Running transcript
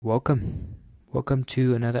Welcome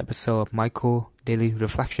to another episode of Michael Daily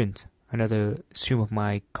Reflections, another stream of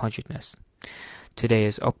my consciousness. Today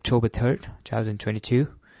is October 3rd, 2022.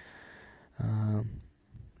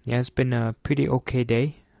 It's been a pretty okay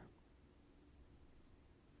day.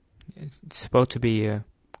 It's supposed to be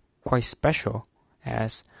quite special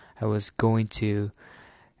as I was going to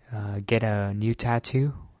get a new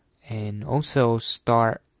tattoo and also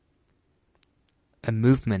start a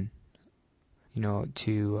movement,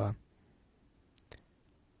 to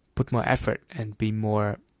put more effort and be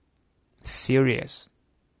more serious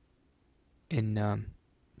in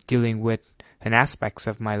dealing with an aspects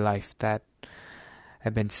of my life that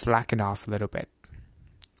have been slacking off a little bit,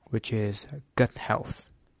 which is gut health.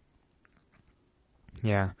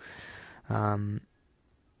 It's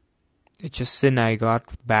just since I got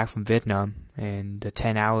back from Vietnam and the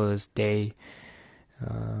 10 hours day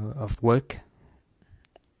of work,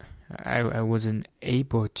 I wasn't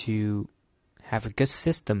able to have a good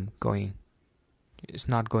system going. It's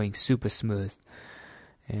not going super smooth.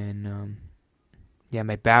 And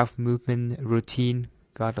my bowel movement routine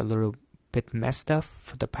got a little bit messed up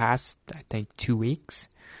for the past, I think, 2 weeks.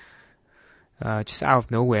 Just out of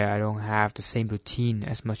nowhere, I don't have the same routine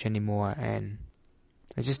as much anymore, and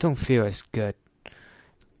I just don't feel as good.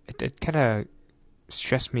 It kind of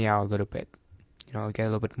stressed me out a little bit. I get a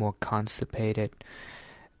little bit more constipated.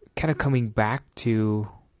 Kind of coming back to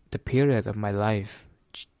the period of my life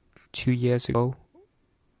 2 years ago.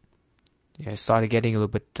 I started getting a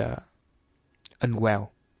little bit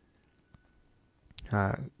unwell.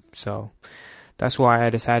 So that's why I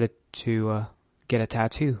decided to get a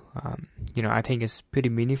tattoo. I think it's pretty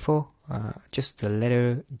meaningful. Just the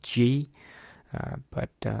letter G, but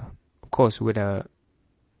of course with a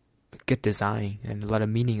good design and a lot of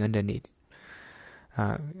meaning underneath.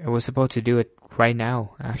 I was supposed to do it right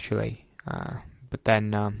now, actually, but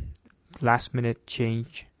then last minute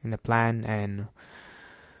change in the plan, and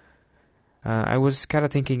I was kind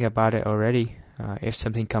of thinking about it already. If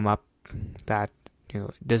something come up that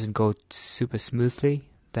doesn't go super smoothly,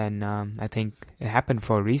 then I think it happened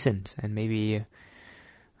for reasons, and maybe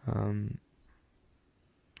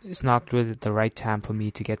it's not really the right time for me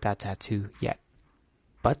to get that tattoo yet.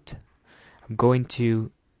 But I'm going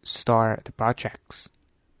to start the projects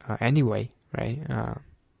anyway, right?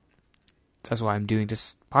 That's why I'm doing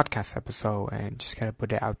this podcast episode and just kind of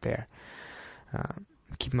put it out there.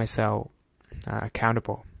 Keep myself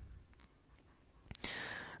accountable.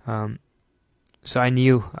 So I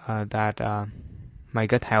knew that my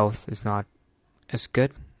gut health is not as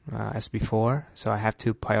good as before, so I have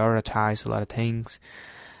to prioritize a lot of things.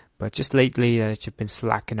 But just lately, I've just been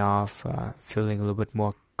slacking off, feeling a little bit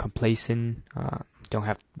more complacent. Don't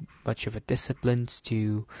have much of a discipline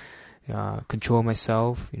to control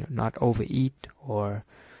myself, not overeat or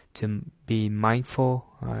to be mindful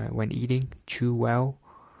when eating, chew well.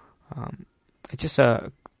 It's just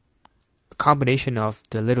a combination of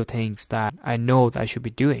the little things that I know that I should be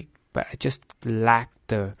doing, but I just lack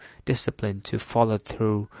the discipline to follow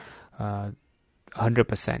through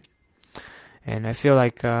 100%. And I feel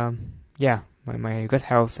like, my gut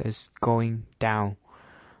health is going down.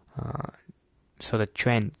 So the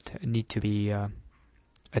trend need to be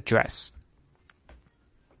addressed.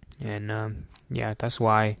 And that's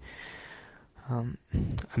why I'm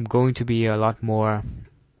going to be a lot more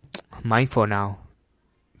mindful now,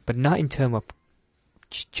 but not in terms of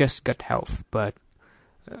just gut health, but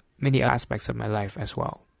many aspects of my life as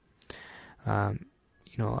well. I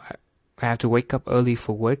have to wake up early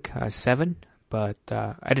for work, 7, but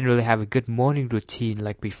I didn't really have a good morning routine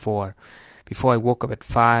like before. Before I woke up at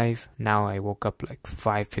 5, now I woke up like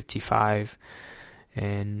 5:55,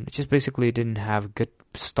 and just basically didn't have a good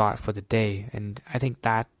start for the day. And I think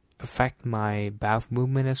that affect my bowel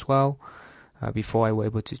movement as well. Before I was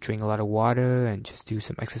able to drink a lot of water and just do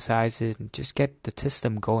some exercises and just get the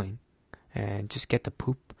system going and just get the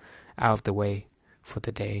poop out of the way for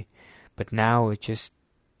the day. But now I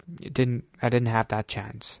didn't have that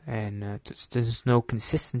chance, and there's no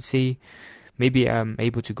consistency. Maybe I'm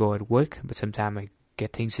able to go at work, but sometimes I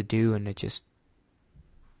get things to do, and I just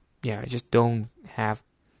don't have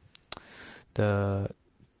the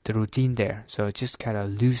routine there. So I just kind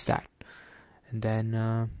of lose that, and then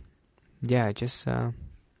I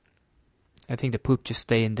think the poop just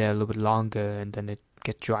stay in there a little bit longer, and then it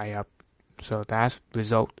get dry up. So that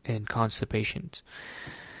result in constipation,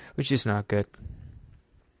 which is not good.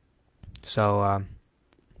 So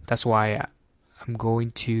that's why I'm going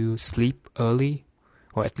to sleep early,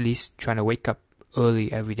 or at least trying to wake up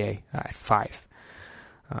early every day at 5.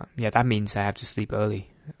 That means I have to sleep early,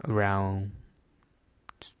 around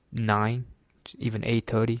 9 even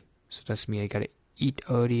 8:30. So that's me. I gotta eat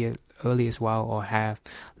early as well, or have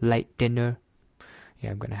light dinner.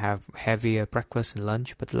 Yeah, I'm gonna have heavier breakfast and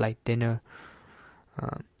lunch, but light dinner.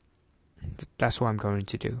 Um, that's what I'm going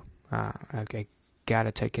to do. I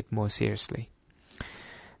gotta take it more seriously.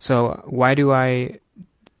 So why do I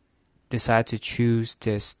decide to choose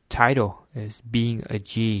this title as being a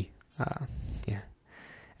G? Yeah,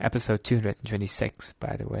 episode 226,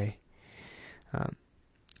 by the way.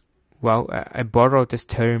 Well, I borrowed this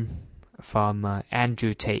term from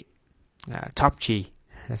Andrew Tate, Top G.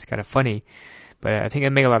 That's kind of funny, but I think it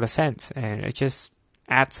makes a lot of sense, and it just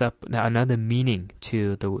adds up another meaning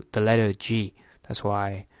to the letter G. That's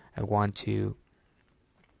why I want to,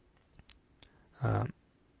 I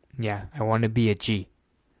want to be a G.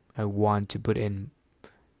 I want to put in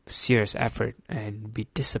serious effort and be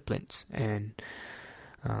disciplined and,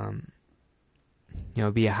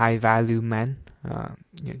 be a high value man.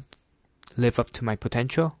 Live up to my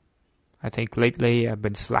potential. I think lately I've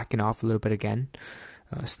been slacking off a little bit again,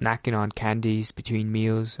 snacking on candies between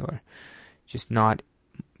meals, or just not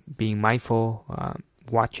being mindful,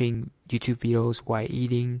 watching YouTube videos while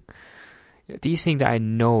eating. These things that I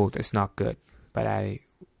know that's not good, but I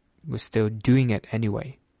was still doing it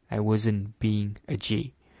anyway. I wasn't being a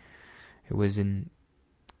G. I wasn't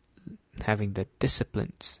having the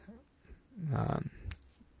disciplines,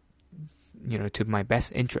 to my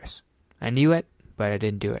best interest. I knew it, but I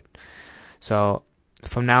didn't do it. So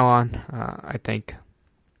from now on, I think,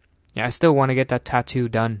 I still want to get that tattoo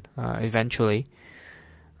done eventually,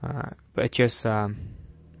 but just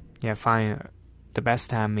find the best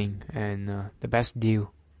timing and the best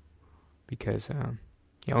deal, because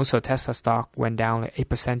also Tesla stock went down like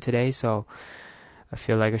 8% today, so I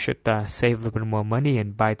feel like I should save a little bit more money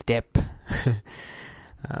and buy the dip.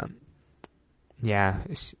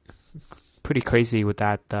 It's pretty crazy with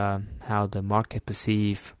that, how the market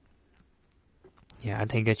perceive. I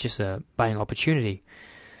think it's just a buying opportunity.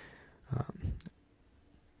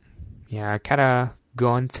 I kind of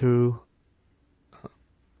gone through,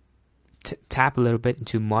 tap a little bit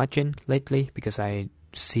into margin lately, because I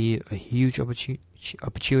see a huge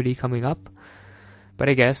opportunity coming up. But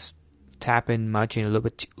I guess tap in margin a little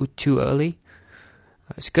bit too early.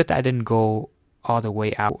 It's good that I didn't go all the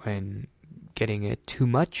way out and getting it too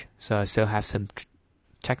much, so I still have some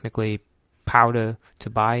technically powder to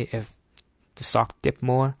buy if the stock dip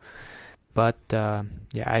more. But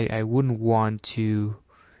I wouldn't want to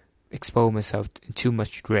expose myself to too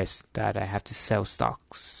much risk that I have to sell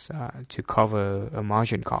stocks to cover a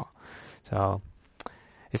margin call. So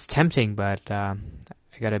it's tempting, but I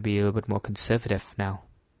gotta be a little bit more conservative now.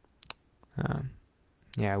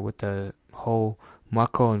 With the whole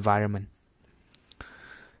macro environment,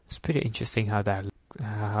 it's pretty interesting how that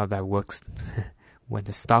works. When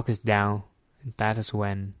the stock is down, that is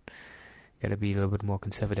when you gotta be a little bit more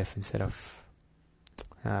conservative instead of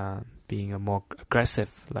being a more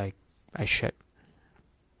aggressive like I should.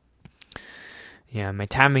 My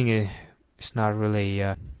timing is not really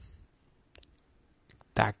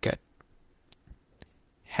that good.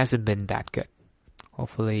 Hasn't been that good.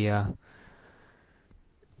 Hopefully,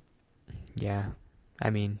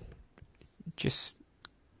 just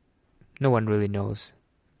no one really knows,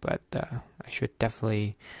 but I should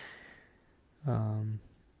definitely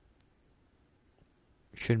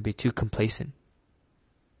shouldn't be too complacent.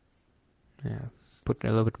 Put a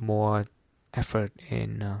little bit more effort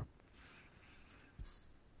in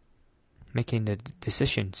making the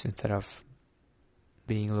decisions instead of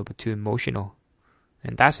being a little bit too emotional.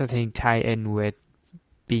 And that's the thing tie in with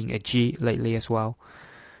being a G lately as well.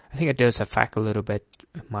 I think it does affect a little bit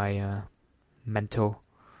my mental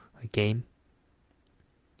game.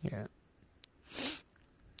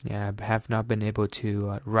 I have not been able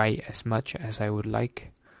to write as much as I would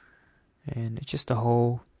like, and it's just the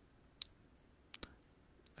whole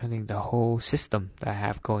system that I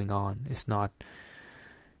have going on is not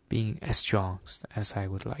being as strong as I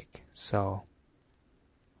would like. So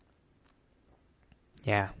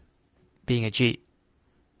being a G.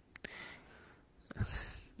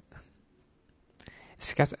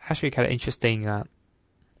 It's actually kind of interesting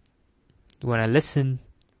when I listen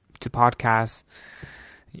to podcasts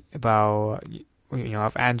about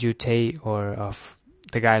of Andrew Tate or of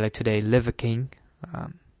the guy like today, Liver King.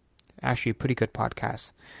 Actually, a pretty good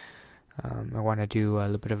podcast. I want to do a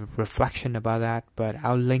little bit of a reflection about that, but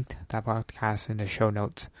I'll link that podcast in the show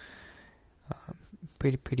notes.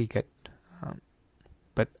 Pretty good.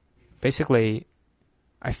 But basically,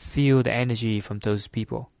 I feel the energy from those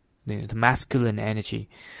people, the masculine energy,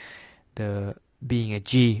 the being a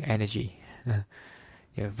G energy.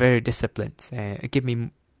 Very disciplined, and it give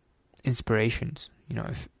me inspirations.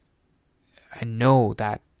 If I know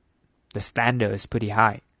that the standard is pretty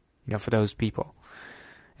high, for those people,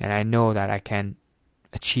 and I know that I can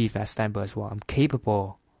achieve that standard as well. I'm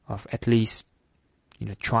capable of at least,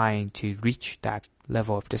 trying to reach that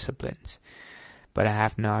level of disciplines, but I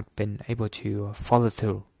have not been able to follow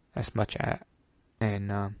through as much.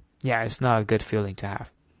 And it's not a good feeling to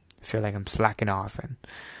have. I feel like I'm slacking off, and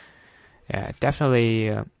definitely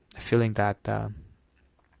a feeling that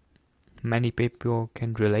many people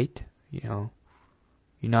can relate. You're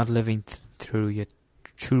not living through your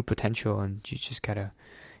true potential, and you just gotta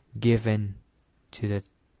give in to the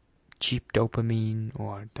cheap dopamine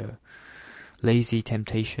or the lazy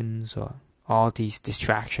temptations or all these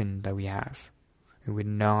distractions that we have, and we're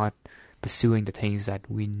not pursuing the things that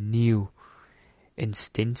we knew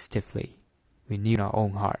instinctively, we knew in our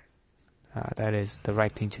own heart that is the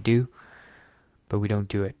right thing to do, but we don't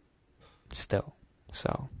do it still.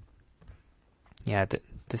 So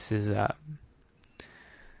this is I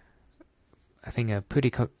think a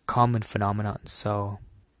pretty common phenomenon. So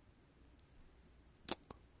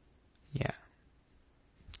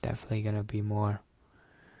definitely gonna be more.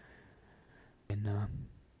 And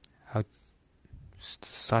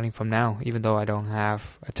starting from now, even though I don't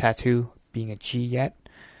have a tattoo being a G yet,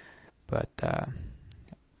 but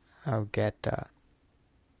I'll get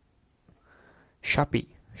Sharpie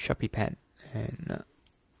pen, and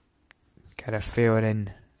gotta fill it in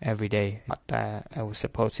every day. I was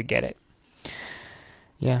supposed to get it.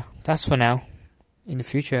 Yeah, that's for now. In the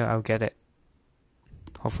future, I'll get it.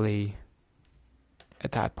 Hopefully,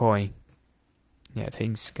 at that point,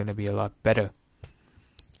 things gonna be a lot better.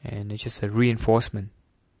 And it's just a reinforcement.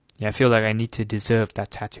 I feel like I need to deserve that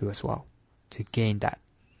tattoo as well to gain that.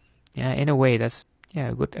 In a way, that's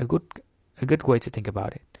a good way to think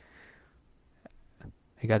about it.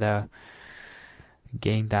 I gotta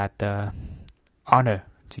gain that honor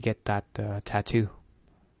to get that tattoo.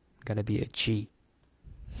 Gotta be a G.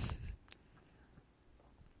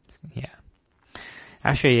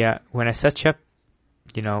 Actually, when I search up,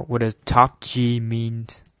 what does top G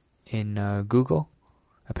means in Google,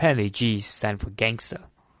 apparently G stands for gangster.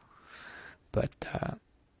 But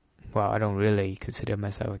I don't really consider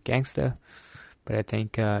myself a gangster. But I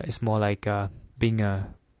think it's more like being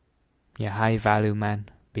a high value man,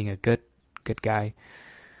 being a good guy,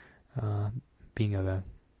 being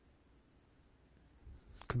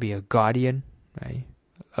could be a guardian, right?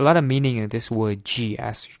 A lot of meaning in this word G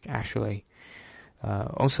actually.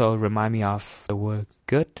 Also remind me of the word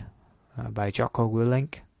good by Jocko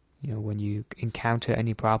Willink. When you encounter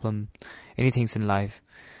any problem, anything in life,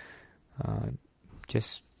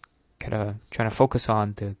 just kind of trying to focus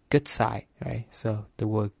on the good side, right? So the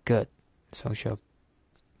word good is also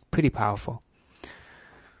pretty powerful.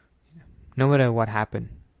 No matter what happened,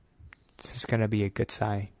 it's just gonna be a good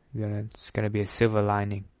side. It's gonna be a silver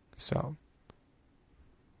lining. So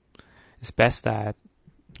it's best that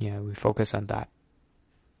we focus on that.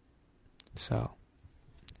 So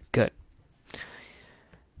good.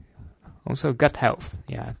 Also gut health.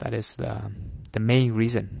 That is the main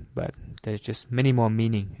reason, but there's just many more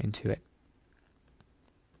meaning into it.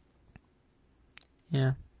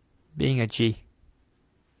 Being a G.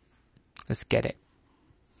 Let's get it.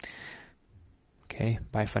 Okay,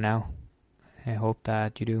 bye for now. I hope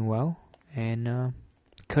that you're doing well. And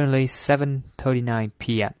currently 7:39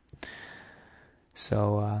 p.m.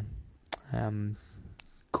 So I'm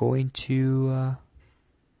going to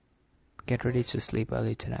get ready to sleep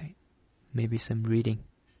early tonight. Maybe some reading.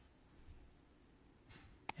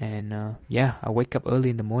 And I'll wake up early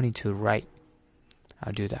in the morning to write.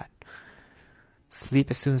 I'll do that.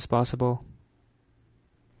 Sleep as soon as possible.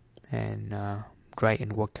 And write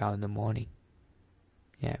and work out in the morning.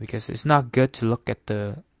 Because it's not good to look at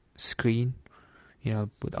the screen,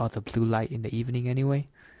 with all the blue light in the evening anyway.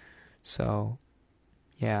 So,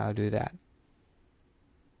 I'll do that.